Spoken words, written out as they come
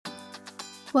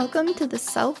Welcome to the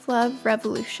Self-Love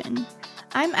Revolution.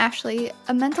 I'm Ashley,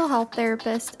 a mental health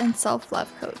therapist and self-love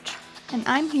coach, and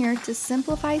I'm here to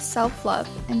simplify self-love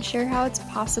and share how it's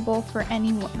possible for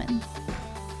any woman.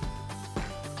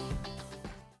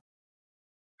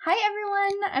 Hi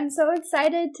everyone, I'm so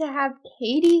excited to have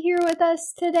Katy here with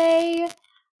us today.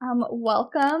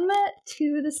 Welcome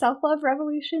to the Self-Love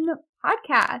Revolution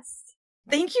podcast.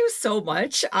 Thank you so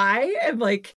much. I am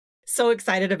so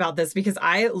excited about this because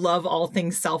I love all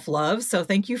things self-love. So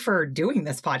thank you for doing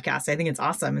this podcast. I think it's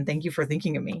awesome. And thank you for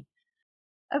thinking of me.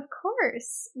 Of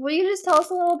course. Will you just tell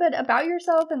us a little bit about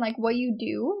yourself and what you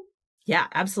do? Yeah,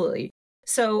 absolutely.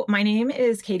 So my name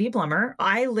is Katy Blommer.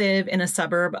 I live in a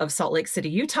suburb of Salt Lake City,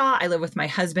 Utah. I live with my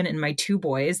husband and my two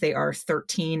boys. They are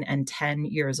 13 and 10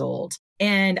 years old.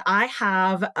 And I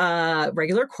have a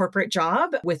regular corporate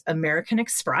job with American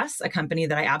Express, a company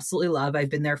that I absolutely love. I've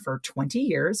been there for 20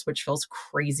 years, which feels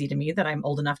crazy to me that I'm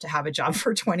old enough to have a job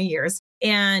for 20 years.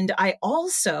 And I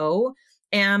also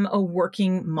am a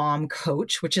working mom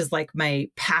coach, which is my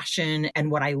passion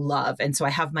and what I love. And so I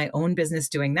have my own business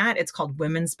doing that. It's called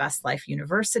Women's Best Life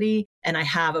University. And I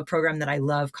have a program that I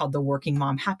love called the Working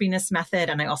Mom Happiness Method.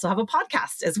 And I also have a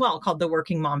podcast as well called the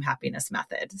Working Mom Happiness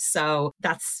Method. So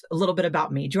that's a little bit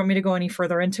about me. Do you want me to go any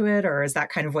further into it, or is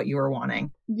that kind of what you were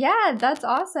wanting? Yeah, that's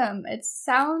awesome. It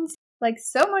sounds like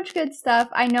so much good stuff.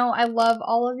 I know I love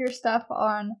all of your stuff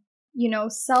on,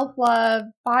 self-love,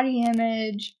 body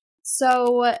image.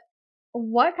 So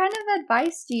what kind of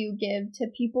advice do you give to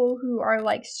people who are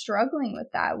struggling with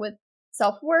that, with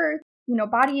self-worth,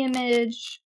 body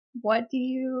image? What do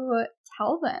you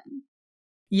tell them?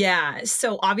 Yeah.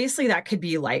 So obviously that could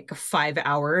be 5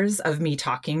 hours of me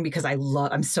talking because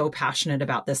I'm so passionate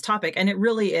about this topic. And it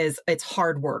really is, it's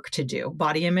hard work to do.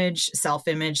 Body image,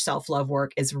 self-love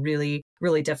work is really,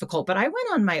 really difficult. But I went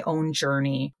on my own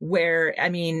journey where,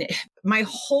 my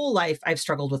whole life I've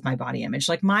struggled with my body image.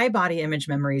 My body image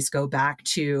memories go back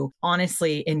to,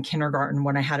 honestly, in kindergarten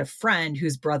when I had a friend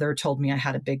whose brother told me I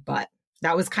had a big butt.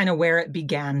 That was kind of where it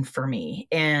began for me.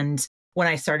 And when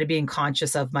I started being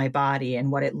conscious of my body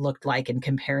and what it looked like and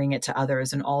comparing it to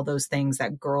others and all those things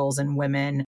that girls and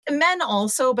women, men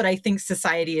also, but I think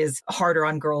society is harder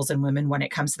on girls and women when it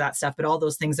comes to that stuff. But all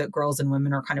those things that girls and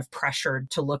women are kind of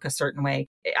pressured to look a certain way.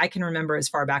 I can remember as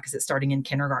far back as it starting in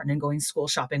kindergarten and going school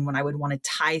shopping when I would want to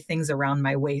tie things around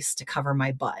my waist to cover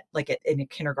my butt, in a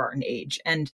kindergarten age,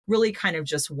 and really kind of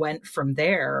just went from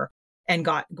there and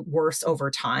got worse over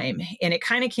time. And it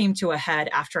kind of came to a head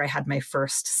after I had my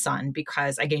first son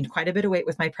because I gained quite a bit of weight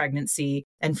with my pregnancy.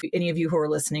 And for any of you who are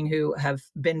listening who have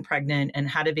been pregnant and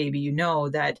had a baby, you know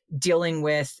that dealing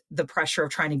with the pressure of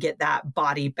trying to get that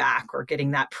body back or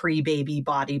getting that pre-baby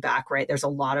body back, right? There's a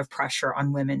lot of pressure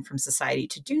on women from society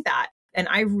to do that. And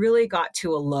I really got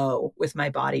to a low with my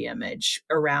body image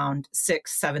around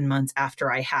 6-7 months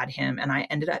after I had him. And I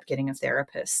ended up getting a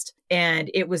therapist. And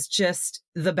it was just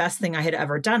the best thing I had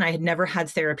ever done. I had never had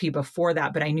therapy before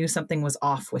that, but I knew something was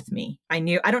off with me. I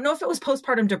don't know if it was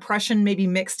postpartum depression, maybe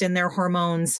mixed in their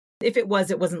hormones. If it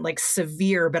wasn't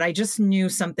severe, but I just knew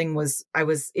I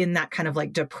was in that kind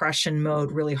of depression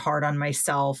mode, really hard on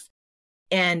myself.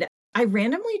 And I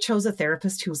randomly chose a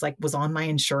therapist who was on my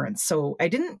insurance. So I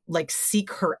didn't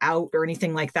seek her out or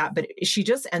anything like that, but she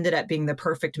just ended up being the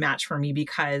perfect match for me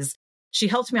because she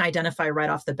helped me identify right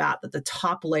off the bat that the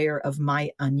top layer of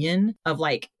my onion of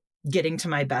getting to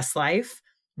my best life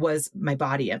was my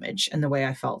body image and the way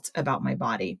I felt about my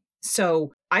body.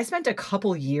 So I spent a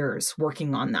couple years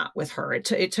working on that with her.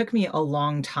 It took me a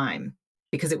long time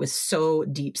because it was so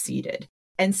deep-seated.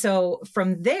 And so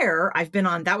from there,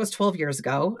 that was 12 years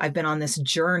ago. I've been on this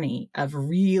journey of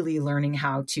really learning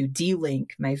how to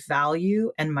de-link my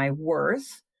value and my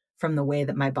worth from the way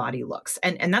that my body looks.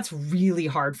 And that's really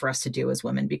hard for us to do as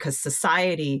women because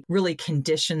society really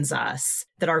conditions us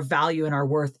that our value and our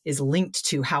worth is linked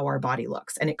to how our body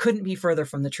looks. And it couldn't be further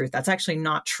from the truth. That's actually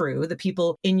not true. The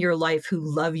people in your life who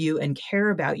love you and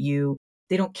care about you,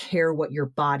 they don't care what your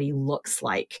body looks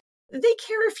like. They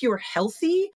care if you're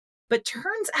healthy. But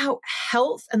turns out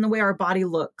health and the way our body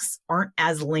looks aren't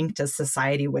as linked as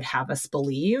society would have us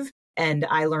believe. And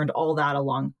I learned all that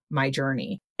along my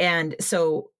journey. And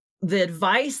so the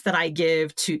advice that I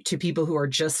give to people who are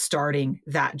just starting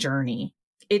that journey,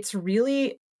 it's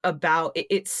really about,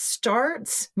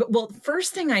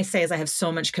 first thing I say is I have so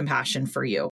much compassion for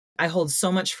you. I hold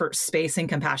so much for space and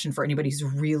compassion for anybody who's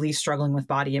really struggling with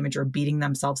body image or beating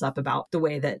themselves up about the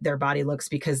way that their body looks,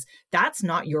 because that's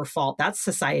not your fault. That's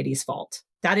society's fault.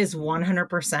 That is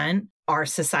 100% our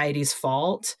society's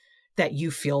fault that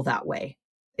you feel that way.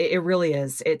 It really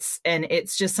is. It's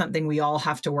just something we all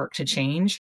have to work to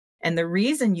change. And the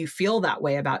reason you feel that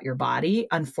way about your body,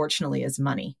 unfortunately, is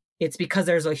money. It's because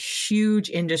there's a huge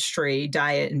industry,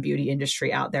 diet and beauty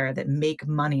industry out there that make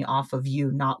money off of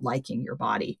you not liking your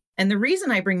body. And the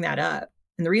reason I bring that up,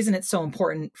 and the reason it's so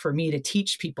important for me to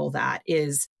teach people that,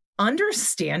 is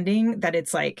understanding that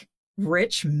it's like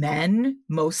rich men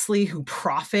mostly who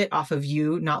profit off of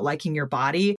you not liking your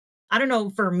body. I don't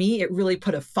know, for me, it really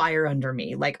put a fire under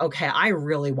me. Like, okay, I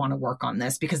really want to work on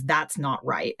this because that's not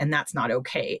right and that's not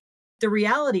okay. The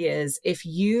reality is, if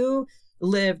you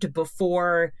lived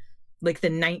before like the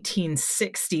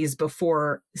 1960s,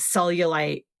 before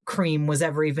cellulite cream was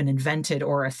ever even invented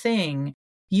or a thing,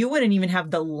 you wouldn't even have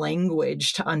the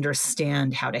language to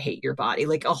understand how to hate your body.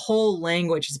 Like a whole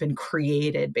language has been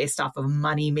created based off of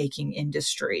money-making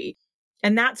industry.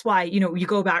 And that's why, you know, you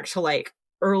go back to like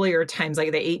earlier times,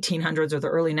 like the 1800s or the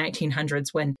early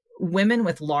 1900s, when women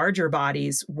with larger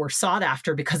bodies were sought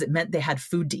after because it meant they had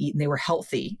food to eat and they were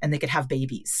healthy and they could have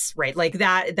babies, right? Like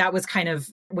that was kind of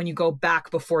when you go back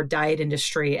before diet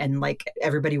industry and like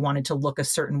everybody wanted to look a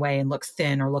certain way and look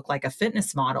thin or look like a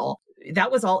fitness model.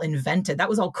 That was all invented. That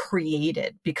was all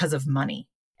created because of money.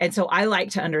 And so I like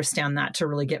to understand that to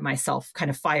really get myself kind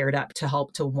of fired up to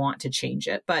help to want to change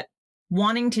it. But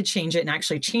wanting to change it and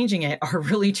actually changing it are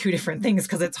really two different things,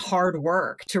 because it's hard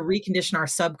work to recondition our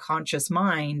subconscious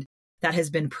mind that has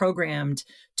been programmed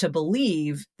to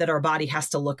believe that our body has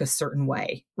to look a certain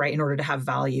way, right, in order to have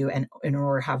value and in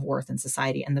order to have worth in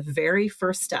society. And the very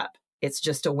first step, it's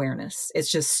just awareness.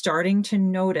 It's just starting to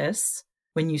notice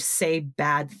when you say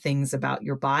bad things about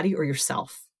your body or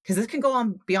yourself, because this can go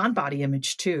on beyond body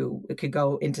image too. It could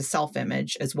go into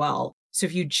self-image as well. So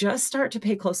if you just start to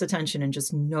pay close attention and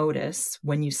just notice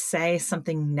when you say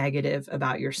something negative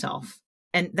about yourself,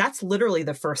 and that's literally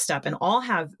the first step. And I'll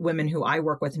have women who I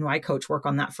work with and who I coach work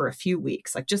on that for a few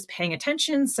weeks, like just paying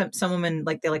attention. Some women,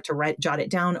 like they like to jot it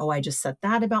down. Oh, I just said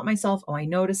that about myself. Oh, I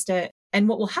noticed it. And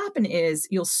what will happen is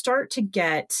you'll start to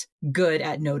get good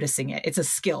at noticing it. It's a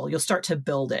skill. You'll start to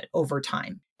build it over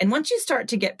time. And once you start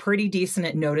to get pretty decent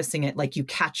at noticing it, like you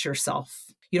catch yourself,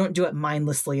 you don't do it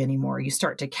mindlessly anymore. You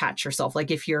start to catch yourself.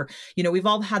 Like if you're, you know, we've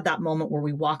all had that moment where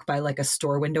we walk by like a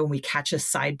store window and we catch a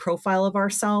side profile of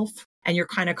ourselves and you're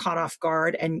kind of caught off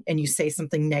guard and you say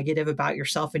something negative about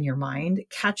yourself in your mind.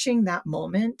 Catching that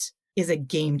moment is a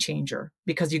game changer,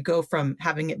 because you go from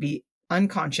having it be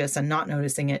unconscious and not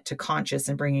noticing it to conscious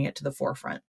and bringing it to the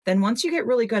forefront. Then once you get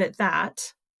really good at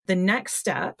that, the next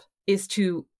step is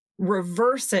to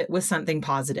reverse it with something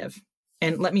positive.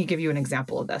 And let me give you an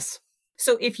example of this.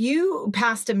 So if you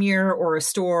passed a mirror or a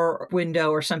store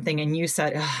window or something and you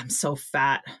said, oh, I'm so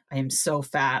fat, I am so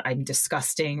fat, I'm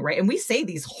disgusting, right? And we say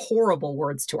these horrible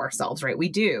words to ourselves, right? We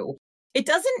do. It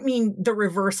doesn't mean the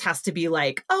reverse has to be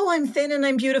like, oh, I'm thin and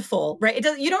I'm beautiful, right?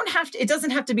 It doesn't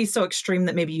have to be so extreme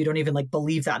that maybe you don't even like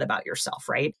believe that about yourself,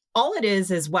 right? All it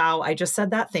is, wow, I just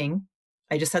said that thing.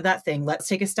 Let's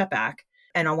take a step back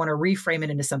and I want to reframe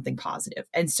it into something positive.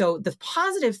 And so the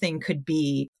positive thing could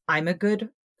be, I'm a good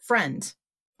friend.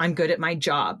 I'm good at my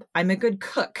job. I'm a good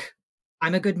cook.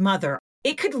 I'm a good mother.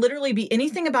 It could literally be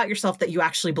anything about yourself that you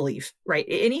actually believe, right?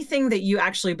 Anything that you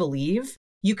actually believe,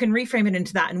 you can reframe it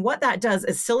into that. And what that does,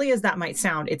 as silly as that might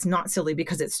sound, it's not silly,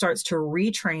 because it starts to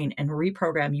retrain and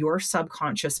reprogram your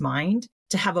subconscious mind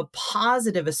to have a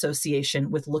positive association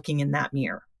with looking in that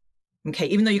mirror. Okay.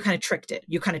 Even though you kind of tricked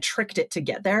it to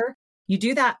get there. You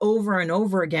do that over and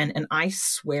over again. And I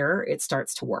swear it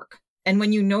starts to work. And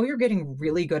when you know you're getting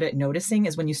really good at noticing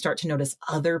is when you start to notice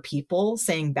other people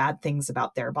saying bad things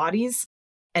about their bodies.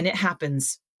 And it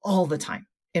happens all the time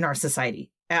in our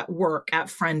society, at work, at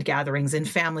friend gatherings, in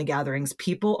family gatherings.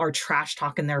 People are trash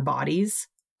talking their bodies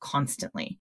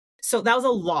constantly. So that was a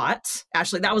lot.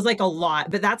 Ashley, that was like a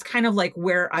lot, but that's kind of like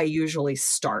where I usually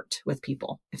start with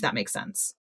people, if that makes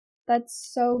sense.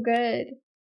 That's so good.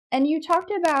 And you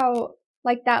talked about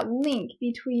like that link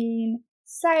between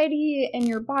society and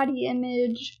your body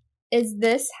image. Is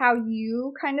this how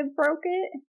you kind of broke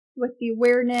it, with the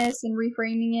awareness and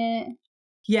reframing it?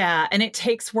 Yeah. And it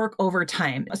takes work over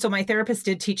time. So my therapist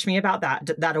did teach me about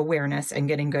that awareness and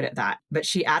getting good at that. But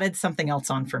she added something else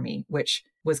on for me, which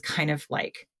was kind of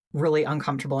like really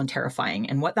uncomfortable and terrifying.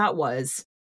 And what that was,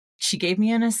 she gave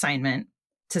me an assignment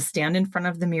to stand in front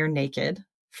of the mirror naked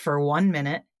for 1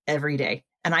 minute every day.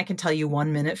 And I can tell you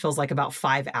 1 minute feels like about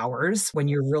 5 hours when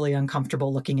you're really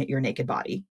uncomfortable looking at your naked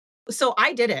body. So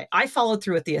I did it. I followed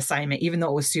through with the assignment, even though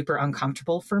it was super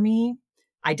uncomfortable for me.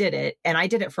 I did it. And I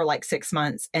did it for like 6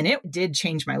 months. And it did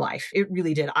change my life. It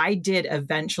really did. I did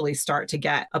eventually start to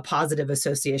get a positive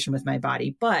association with my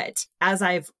body. But as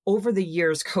I've over the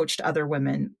years coached other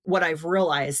women, what I've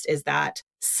realized is that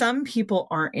some people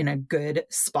aren't in a good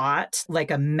spot,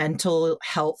 like a mental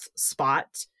health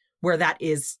spot where that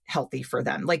is healthy for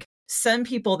them. Like some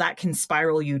people that can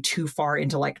spiral you too far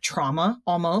into like trauma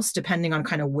almost, depending on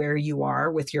kind of where you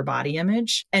are with your body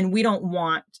image. And we don't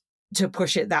want to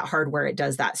push it that hard where it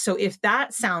does that. So if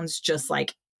that sounds just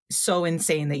like so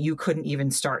insane that you couldn't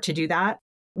even start to do that,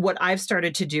 what I've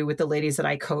started to do with the ladies that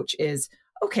I coach is,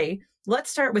 okay,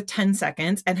 let's start with 10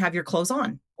 seconds and have your clothes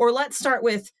on. Or let's start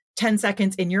with 10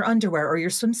 seconds in your underwear or your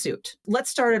swimsuit. Let's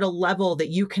start at a level that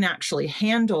you can actually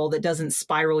handle that doesn't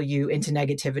spiral you into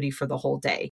negativity for the whole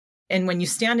day. And when you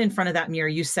stand in front of that mirror,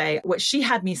 you say, what she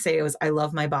had me say was, I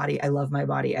love my body. I love my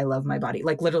body. I love my body.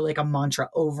 Like literally like a mantra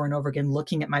over and over again,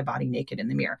 looking at my body naked in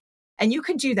the mirror. And you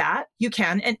can do that. You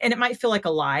can. And it might feel like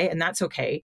a lie, and that's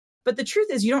okay. But the truth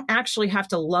is you don't actually have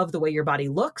to love the way your body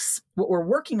looks. What we're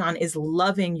working on is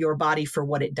loving your body for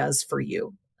what it does for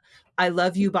you. I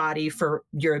love you, body, for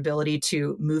your ability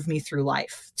to move me through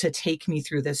life, to take me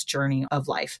through this journey of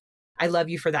life. I love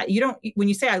you for that. When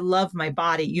you say I love my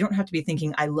body, you don't have to be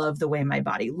thinking I love the way my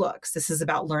body looks. This is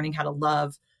about learning how to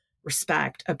love,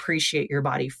 respect, appreciate your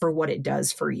body for what it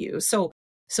does for you. So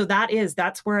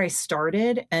that's where I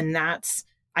started. And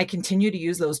I continue to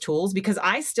use those tools because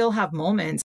I still have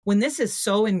moments when this is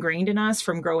so ingrained in us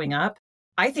from growing up.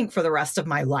 I think for the rest of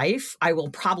my life, I will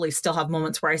probably still have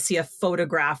moments where I see a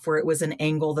photograph where it was an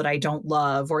angle that I don't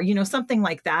love or, something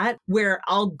like that, where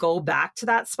I'll go back to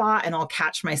that spot and I'll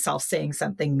catch myself saying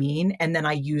something mean. And then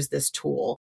I use this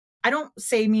tool. I don't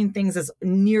say mean things as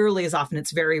nearly as often.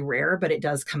 It's very rare, but it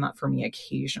does come up for me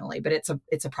occasionally, but it's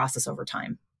a process over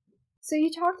time. So you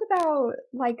talked about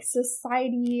like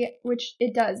society, which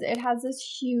it does. It has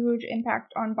this huge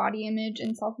impact on body image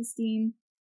and self-esteem.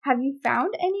 Have you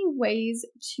found any ways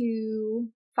to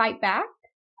fight back,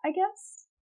 I guess?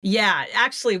 Yeah,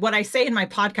 actually, what I say in my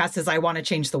podcast is I want to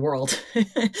change the world.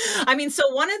 I mean, so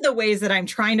one of the ways that I'm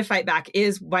trying to fight back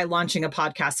is by launching a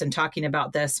podcast and talking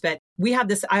about this. But we have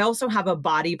this, I also have a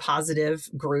body positive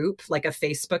group, like a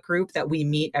Facebook group that we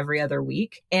meet every other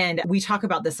week. And we talk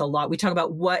about this a lot. We talk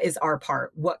about what is our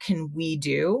part? What can we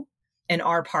do in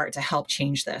our part to help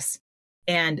change this?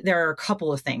 And there are a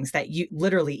couple of things that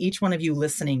literally each one of you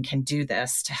listening can do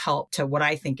this to help to what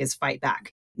I think is fight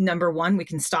back. Number one, we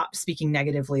can stop speaking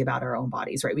negatively about our own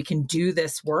bodies, right? We can do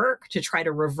this work to try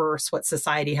to reverse what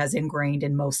society has ingrained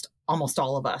in almost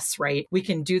all of us, right? We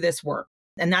can do this work.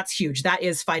 And that's huge. That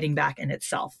is fighting back in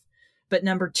itself. But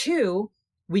number two,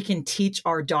 we can teach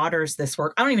our daughters this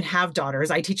work. I don't even have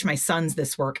daughters. I teach my sons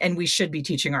this work, and we should be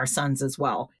teaching our sons as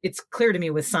well. It's clear to me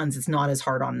with sons, it's not as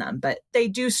hard on them, but they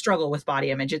do struggle with body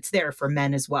image. It's there for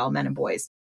men as well, men and boys.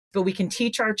 But we can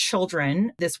teach our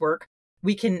children this work.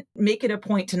 We can make it a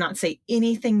point to not say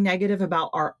anything negative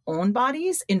about our own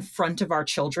bodies in front of our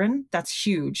children. That's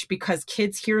huge because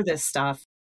kids hear this stuff.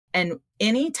 And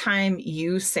anytime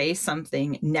you say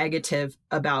something negative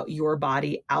about your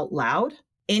body out loud,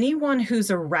 anyone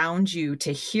who's around you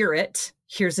to hear it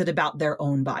hears it about their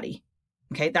own body.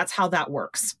 Okay, that's how that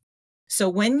works. So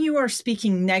when you are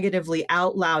speaking negatively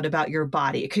out loud about your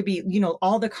body, it could be,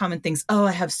 all the common things. Oh,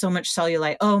 I have so much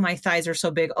cellulite. Oh, my thighs are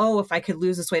so big. Oh, if I could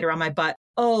lose this weight around my butt.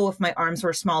 Oh, if my arms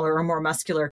were smaller or more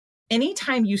muscular.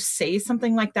 Anytime you say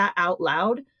something like that out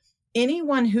loud,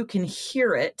 anyone who can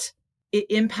hear it, it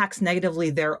impacts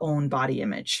negatively their own body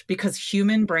image because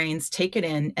human brains take it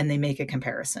in and they make a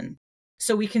comparison.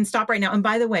 So we can stop right now. And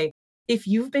by the way, if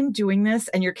you've been doing this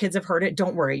and your kids have heard it,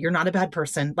 don't worry. You're not a bad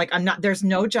person. There's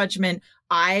no judgment.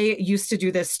 I used to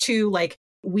do this too.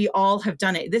 We all have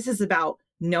done it. This is about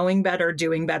knowing better,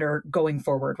 doing better, going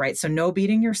forward, right? So no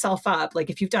beating yourself up.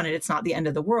 If you've done it, it's not the end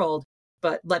of the world,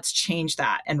 but let's change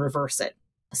that and reverse it.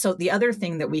 So the other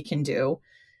thing that we can do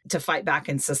to fight back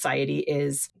in society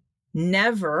is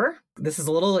never, this is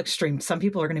a little extreme. Some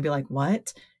people are going to be like,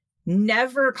 what?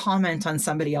 Never comment on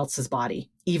somebody else's body,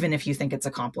 even if you think it's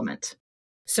a compliment.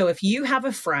 So if you have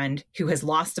a friend who has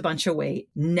lost a bunch of weight,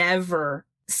 never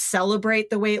celebrate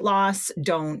the weight loss.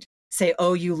 Don't say,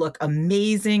 oh, you look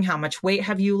amazing. How much weight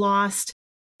have you lost?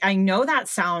 I know that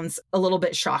sounds a little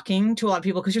bit shocking to a lot of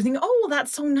people because you're thinking, oh, well,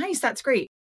 that's so nice. That's great.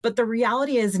 But the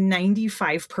reality is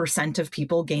 95% of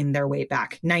people gain their weight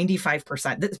back.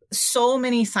 95%. So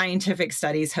many scientific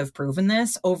studies have proven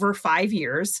this. Over 5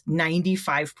 years,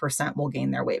 95% will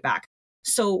gain their weight back.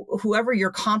 So whoever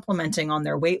you're complimenting on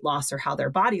their weight loss or how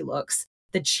their body looks,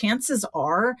 the chances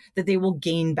are that they will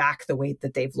gain back the weight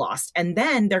that they've lost. And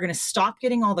then they're going to stop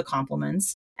getting all the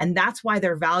compliments. And that's why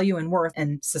their value and worth,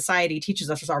 and society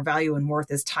teaches us our value and worth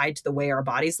is tied to the way our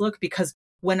bodies look, because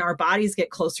when our bodies get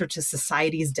closer to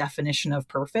society's definition of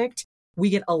perfect, we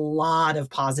get a lot of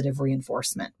positive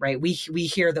reinforcement, right? We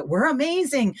hear that we're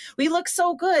amazing. We look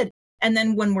so good. And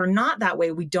then when we're not that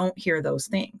way, we don't hear those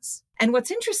things. And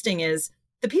what's interesting is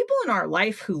the people in our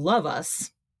life who love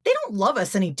us, they don't love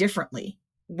us any differently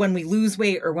when we lose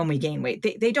weight or when we gain weight.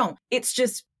 They don't. It's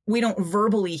just we don't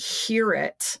verbally hear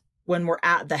it when we're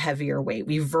at the heavier weight.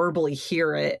 We verbally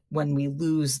hear it when we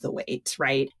lose the weight,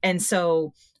 right? And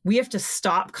so we have to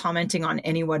stop commenting on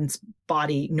anyone's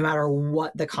body, no matter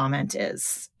what the comment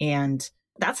is. And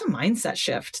that's a mindset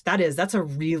shift. That's a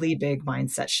really big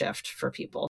mindset shift for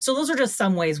people. So those are just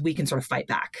some ways we can sort of fight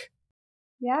back.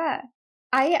 Yeah.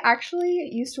 I actually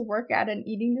used to work at an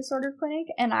eating disorder clinic,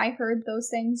 and I heard those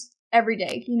things every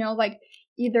day, like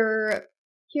either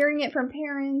hearing it from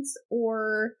parents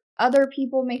or other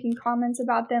people making comments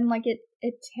about them. Like it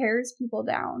tears people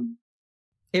down.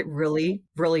 It really,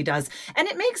 really does. And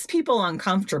it makes people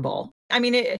uncomfortable. I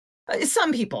mean,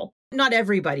 some people, not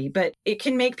everybody, but it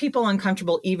can make people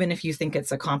uncomfortable even if you think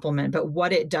it's a compliment. But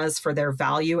what it does for their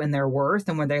value and their worth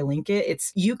and when they link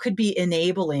it, you could be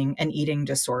enabling an eating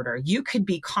disorder. You could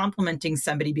be complimenting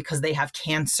somebody because they have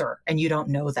cancer and you don't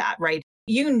know that, right?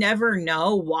 You never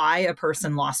know why a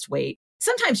person lost weight.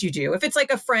 Sometimes you do. If it's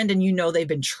like a friend and you know they've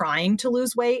been trying to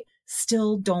lose weight,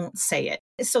 still don't say it.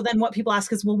 So then what people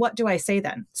ask is, well, what do I say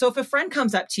then? So if a friend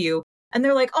comes up to you and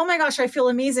they're like, oh my gosh, I feel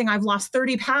amazing. I've lost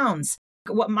 30 pounds.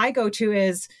 What my go-to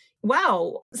is,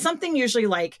 wow, something usually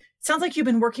like, sounds like you've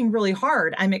been working really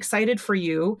hard. I'm excited for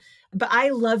you, but I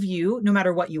love you no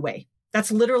matter what you weigh.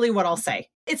 That's literally what I'll say.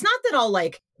 It's not that I'll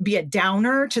like be a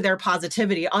downer to their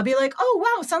positivity. I'll be like, oh,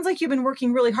 wow, sounds like you've been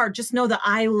working really hard. Just know that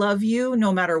I love you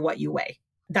no matter what you weigh.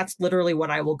 That's literally what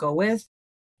I will go with.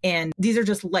 And these are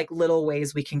just like little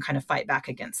ways we can kind of fight back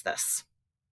against this.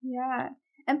 Yeah.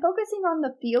 And focusing on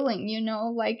the feeling,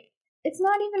 like it's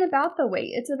not even about the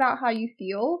weight. It's about how you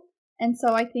feel. And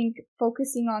so I think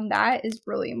focusing on that is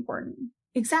really important.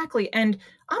 Exactly. And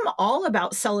I'm all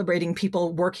about celebrating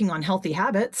people working on healthy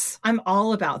habits. I'm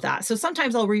all about that. So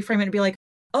sometimes I'll reframe it and be like,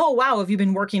 oh, wow, have you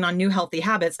been working on new healthy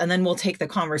habits? And then we'll take the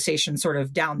conversation sort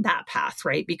of down that path,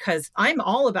 right? Because I'm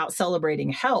all about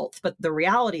celebrating health. But the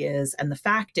reality is, and the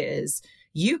fact is,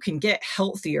 you can get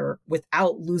healthier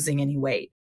without losing any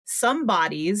weight. Some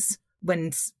bodies,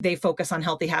 when they focus on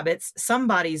healthy habits, some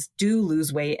bodies do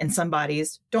lose weight and some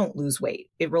bodies don't lose weight.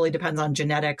 It really depends on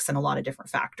genetics and a lot of different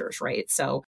factors, right?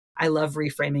 So I love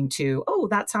reframing to, oh,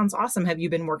 that sounds awesome. Have you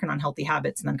been working on healthy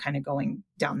habits? And then kind of going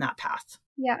down that path.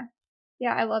 Yeah.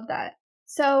 Yeah, I love that.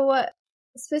 So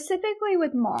specifically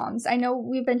with moms, I know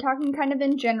we've been talking kind of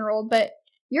in general, but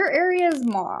your area is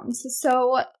moms.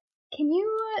 So can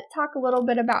you talk a little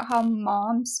bit about how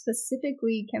moms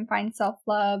specifically can find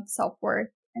self-love, self-worth,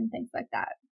 and things like that?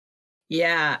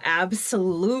 Yeah,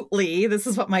 absolutely. This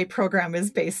is what my program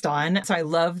is based on. So I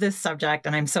love this subject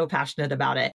and I'm so passionate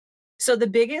about it. So the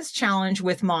biggest challenge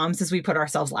with moms is we put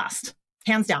ourselves last.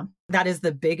 Hands down. That is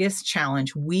the biggest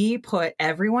challenge. We put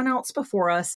everyone else before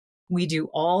us. We do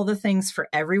all the things for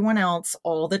everyone else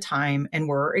all the time, and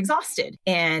we're exhausted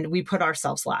and we put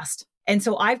ourselves last. And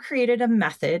so I've created a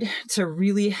method to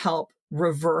really help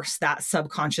reverse that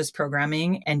subconscious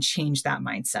programming and change that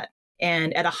mindset.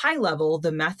 And at a high level,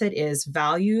 the method is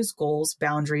values, goals,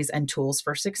 boundaries, and tools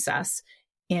for success.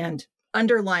 And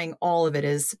underlying all of it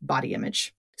is body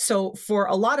image. So for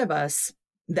a lot of us,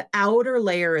 the outer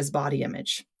layer is body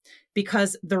image,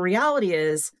 because the reality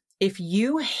is if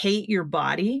you hate your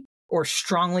body or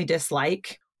strongly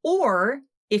dislike, or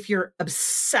if you're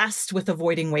obsessed with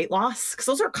avoiding weight loss, because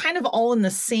those are kind of all in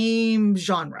the same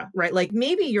genre, right? Like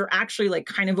maybe you're actually like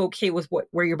kind of okay with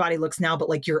where your body looks now, but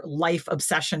like your life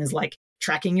obsession is like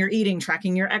tracking your eating,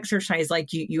 tracking your exercise.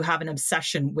 Like you have an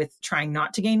obsession with trying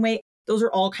not to gain weight. Those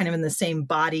are all kind of in the same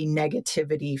body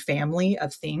negativity family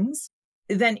of things.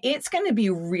 Then it's going to be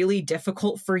really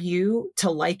difficult for you to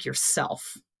like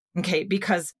yourself. Okay.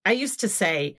 Because I used to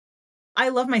say, I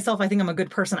love myself. I think I'm a good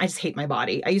person. I just hate my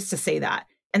body. I used to say that.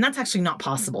 And that's actually not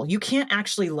possible. You can't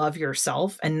actually love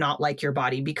yourself and not like your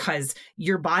body, because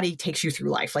your body takes you through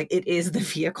life. Like it is the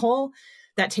vehicle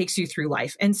that takes you through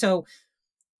life. And so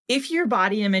if your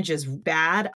body image is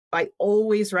bad, I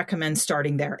always recommend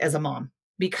starting there as a mom,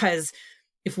 because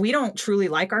if we don't truly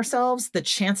like ourselves, the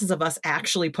chances of us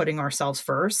actually putting ourselves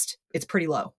first, it's pretty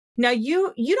low. Now,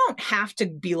 you don't have to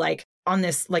be like on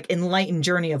this like enlightened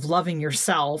journey of loving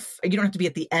yourself. You don't have to be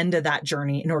at the end of that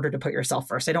journey in order to put yourself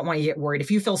first. I don't want you to get worried.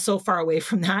 If you feel so far away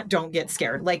from that, don't get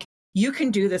scared. Like you can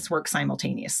do this work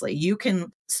simultaneously. You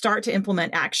can start to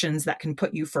implement actions that can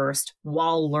put you first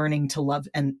while learning to love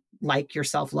and like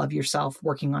yourself, love yourself,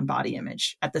 working on body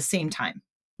image at the same time.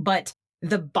 But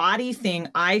The body thing,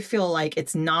 I feel like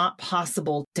it's not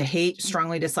possible to hate,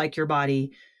 strongly dislike your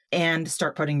body and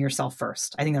start putting yourself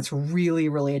first. I think that's really,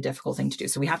 really a difficult thing to do.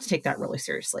 So we have to take that really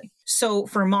seriously. So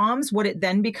for moms, what it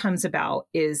then becomes about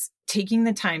is taking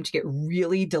the time to get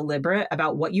really deliberate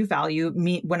about what you value.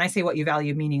 When I say what you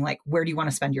value, meaning like, where do you want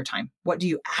to spend your time? What do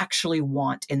you actually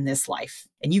want in this life?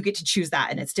 And you get to choose that.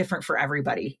 And it's different for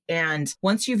everybody. And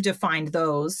once you've defined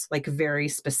those like very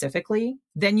specifically,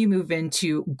 then you move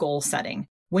into goal setting.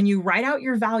 When you write out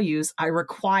your values,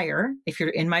 if you're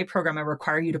in my program, I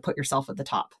require you to put yourself at the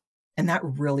top. And that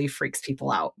really freaks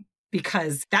people out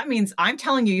because that means I'm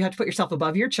telling you, you have to put yourself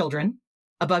above your children,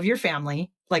 above your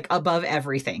family, like above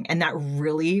everything. And that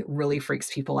really, really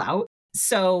freaks people out.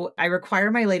 So I require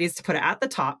my ladies to put it at the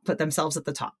top, put themselves at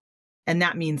the top. And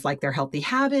that means like their healthy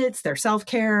habits, their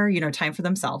self-care, time for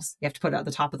themselves. You have to put it at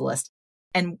the top of the list.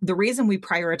 And the reason we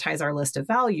prioritize our list of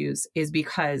values is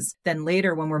because then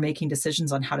later when we're making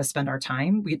decisions on how to spend our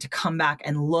time, we get to come back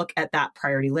and look at that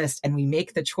priority list and we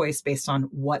make the choice based on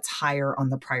what's higher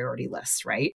on the priority list,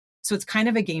 right? So it's kind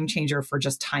of a game changer for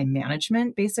just time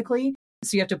management, basically.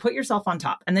 So you have to put yourself on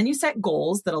top and then you set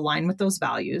goals that align with those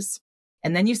values.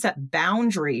 And then you set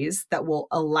boundaries that will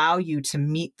allow you to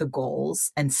meet the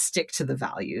goals and stick to the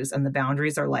values. And the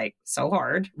boundaries are like so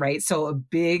hard, right? So a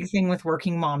big thing with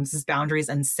working moms is boundaries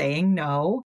and saying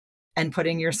no and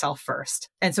putting yourself first.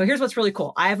 And so here's what's really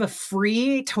cool. I have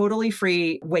a totally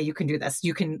free way you can do this.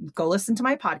 You can go listen to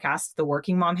my podcast, The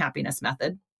Working Mom Happiness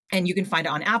Method. And you can find it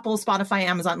on Apple, Spotify,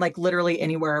 Amazon, like literally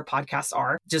anywhere podcasts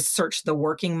are. Just search The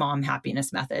Working Mom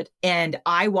Happiness Method. And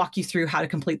I walk you through how to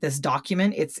complete this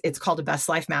document. It's called a Best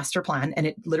Life Master Plan. And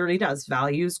it literally does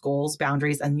values, goals,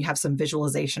 boundaries, and you have some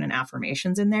visualization and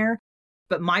affirmations in there.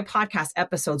 But my podcast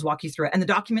episodes walk you through it. And the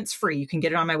document's free. You can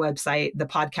get it on my website. The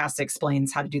podcast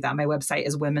explains how to do that. My website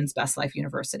is Women's Best Life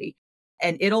University.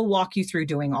 And it'll walk you through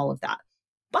doing all of that.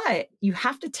 But you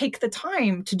have to take the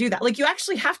time to do that. Like you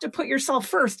actually have to put yourself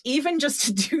first, even just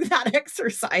to do that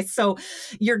exercise. So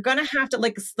you're going to have to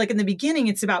like in the beginning,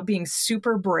 it's about being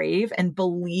super brave and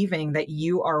believing that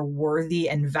you are worthy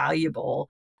and valuable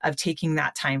of taking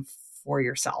that time for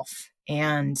yourself.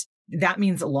 And that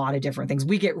means a lot of different things.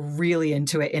 We get really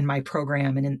into it in my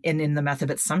program and in the method,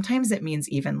 but sometimes it means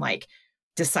even like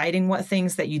deciding what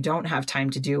things that you don't have time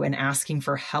to do and asking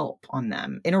for help on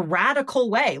them in a radical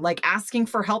way, like asking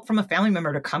for help from a family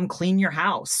member to come clean your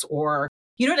house or,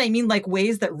 you know what I mean? Like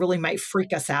ways that really might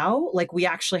freak us out. Like we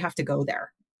actually have to go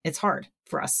there. It's hard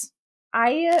for us.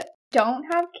 I don't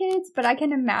have kids, but I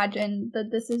can imagine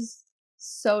that this is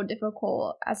so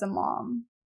difficult as a mom.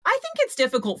 I think it's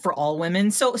difficult for all women.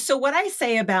 So what I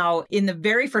say about in the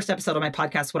very first episode of my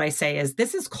podcast, what I say is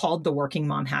this is called the Working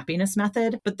Mom Happiness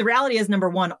Method. But the reality is, number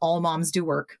one, all moms do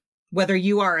work. Whether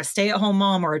you are a stay-at-home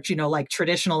mom or, like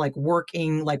traditional, like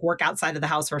working, like work outside of the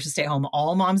house versus stay at home,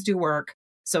 all moms do work.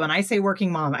 So when I say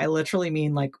working mom, I literally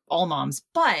mean like all moms,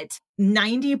 but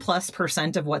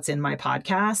 90+% of what's in my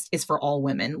podcast is for all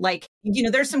women. Like,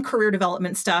 there's some career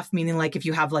development stuff, meaning like if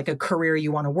you have like a career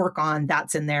you want to work on,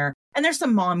 that's in there. And there's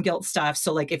some mom guilt stuff.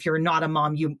 So like if you're not a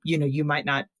mom, you might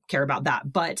not care about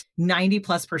that, but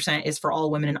 90+% is for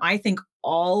all women. And I think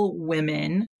all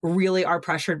women really are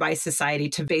pressured by society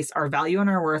to base our value and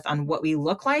our worth on what we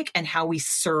look like and how we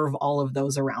serve all of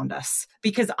those around us.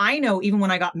 Because I know even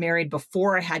when I got married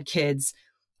before I had kids,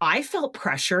 I felt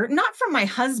pressure, not from my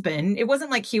husband. It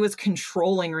wasn't like he was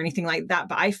controlling or anything like that,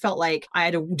 but I felt like I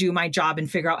had to do my job and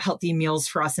figure out healthy meals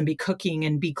for us and be cooking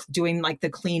and be doing like the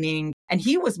cleaning. And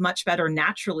he was much better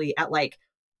naturally at like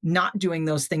not doing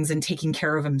those things and taking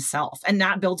care of himself. And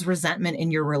that builds resentment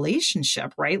in your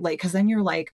relationship, right? Like, cause then you're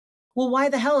like, well, why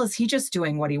the hell is he just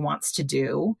doing what he wants to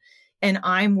do? And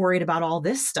I'm worried about all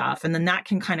this stuff. And then that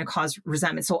can kind of cause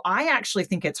resentment. So I actually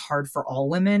think it's hard for all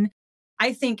women.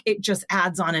 I think it just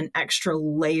adds on an extra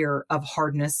layer of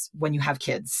hardness when you have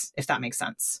kids, if that makes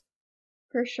sense.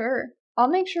 For sure. I'll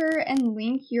make sure and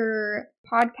link your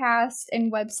podcast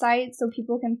and website so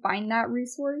people can find that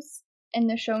resource in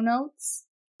the show notes.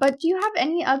 But do you have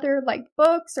any other like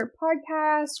books or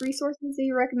podcasts, resources that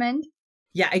you recommend?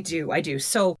 Yeah, I do.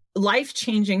 So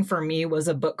life-changing for me was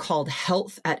a book called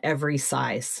Health at Every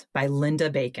Size by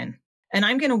Linda Bacon. And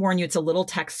I'm going to warn you, it's a little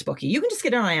textbooky. You can just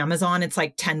get it on Amazon. It's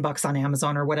like $10 on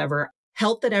Amazon or whatever.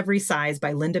 Health at Every Size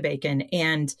by Linda Bacon.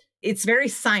 And it's very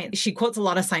science. She quotes a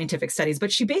lot of scientific studies, but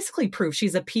she basically proves,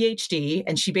 she's a PhD,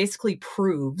 and she basically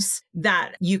proves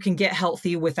that you can get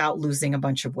healthy without losing a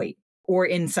bunch of weight, or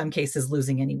in some cases,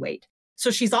 losing any weight.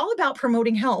 So she's all about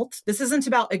promoting health. This isn't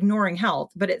about ignoring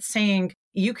health, but it's saying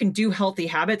you can do healthy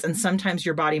habits and sometimes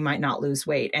your body might not lose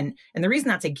weight. And the reason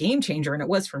that's a game changer, and it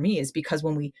was for me, is because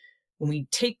when when we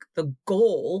take the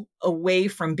goal away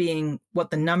from being what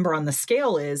the number on the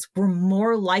scale is, we're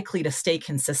more likely to stay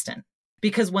consistent.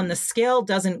 Because when the scale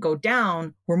doesn't go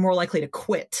down, we're more likely to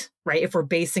quit, right? If we're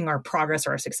basing our progress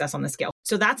or our success on the scale.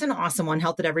 So that's an awesome one,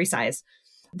 Health at Every Size.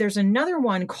 There's another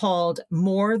one called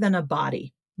More Than a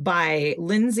Body by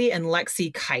Lindsay and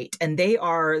Lexi Kite. And they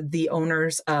are the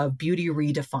owners of Beauty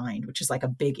Redefined, which is like a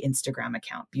big Instagram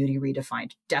account, Beauty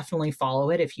Redefined. Definitely follow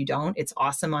it if you don't. It's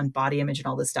awesome on body image and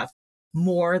all this stuff.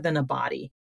 More Than a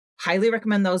Body. Highly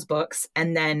recommend those books.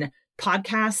 And then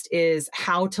podcast is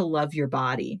How to Love Your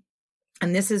Body.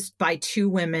 And this is by two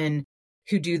women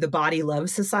who do the Body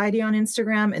Love Society on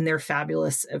Instagram. And they're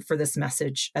fabulous for this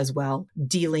message as well.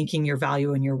 De-linking your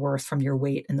value and your worth from your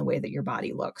weight and the way that your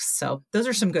body looks. So those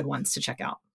are some good ones to check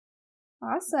out.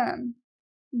 Awesome.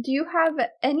 Do you have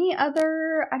any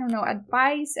other,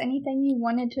 advice, anything you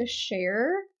wanted to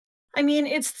share? I mean,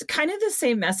 it's kind of the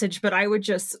same message, but I would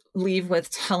just leave with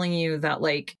telling you that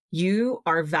like you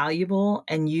are valuable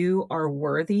and you are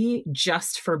worthy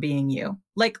just for being you.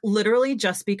 Like literally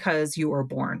just because you were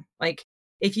born. Like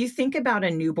if you think about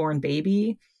a newborn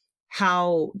baby,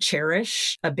 how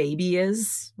cherished a baby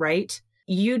is, right?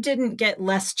 You didn't get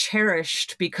less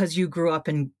cherished because you grew up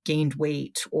and gained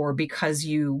weight or because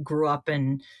you grew up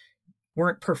and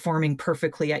weren't performing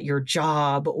perfectly at your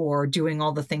job or doing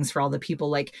all the things for all the people.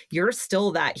 Like you're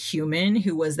still that human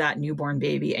who was that newborn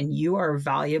baby and you are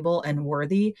valuable and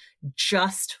worthy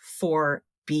just for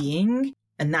being.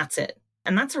 And that's it.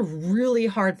 And that's a really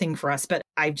hard thing for us, but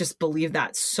I just believe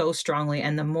that so strongly.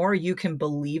 And the more you can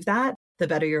believe that, the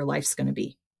better your life's going to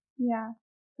be. Yeah,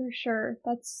 for sure.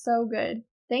 That's so good.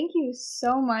 Thank you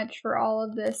so much for all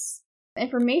of this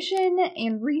information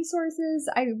and resources.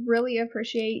 I really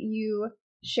appreciate you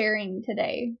sharing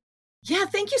today. Yeah,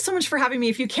 thank you so much for having me.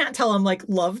 If you can't tell, I'm like,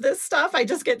 love this stuff. I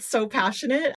just get so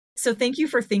passionate. So thank you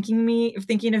for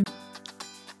thinking of.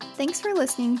 Thanks for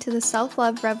listening to the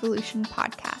Self-Love Revolution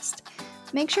podcast.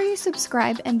 Make sure you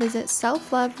subscribe and visit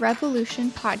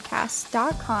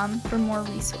selfloverevolutionpodcast.com for more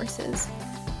resources.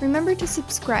 Remember to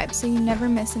subscribe so you never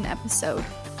miss an episode.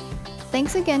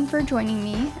 Thanks again for joining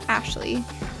me, Ashley,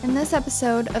 in this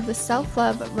episode of the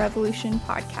Self-Love Revolution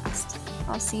podcast.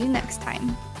 I'll see you next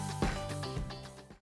time.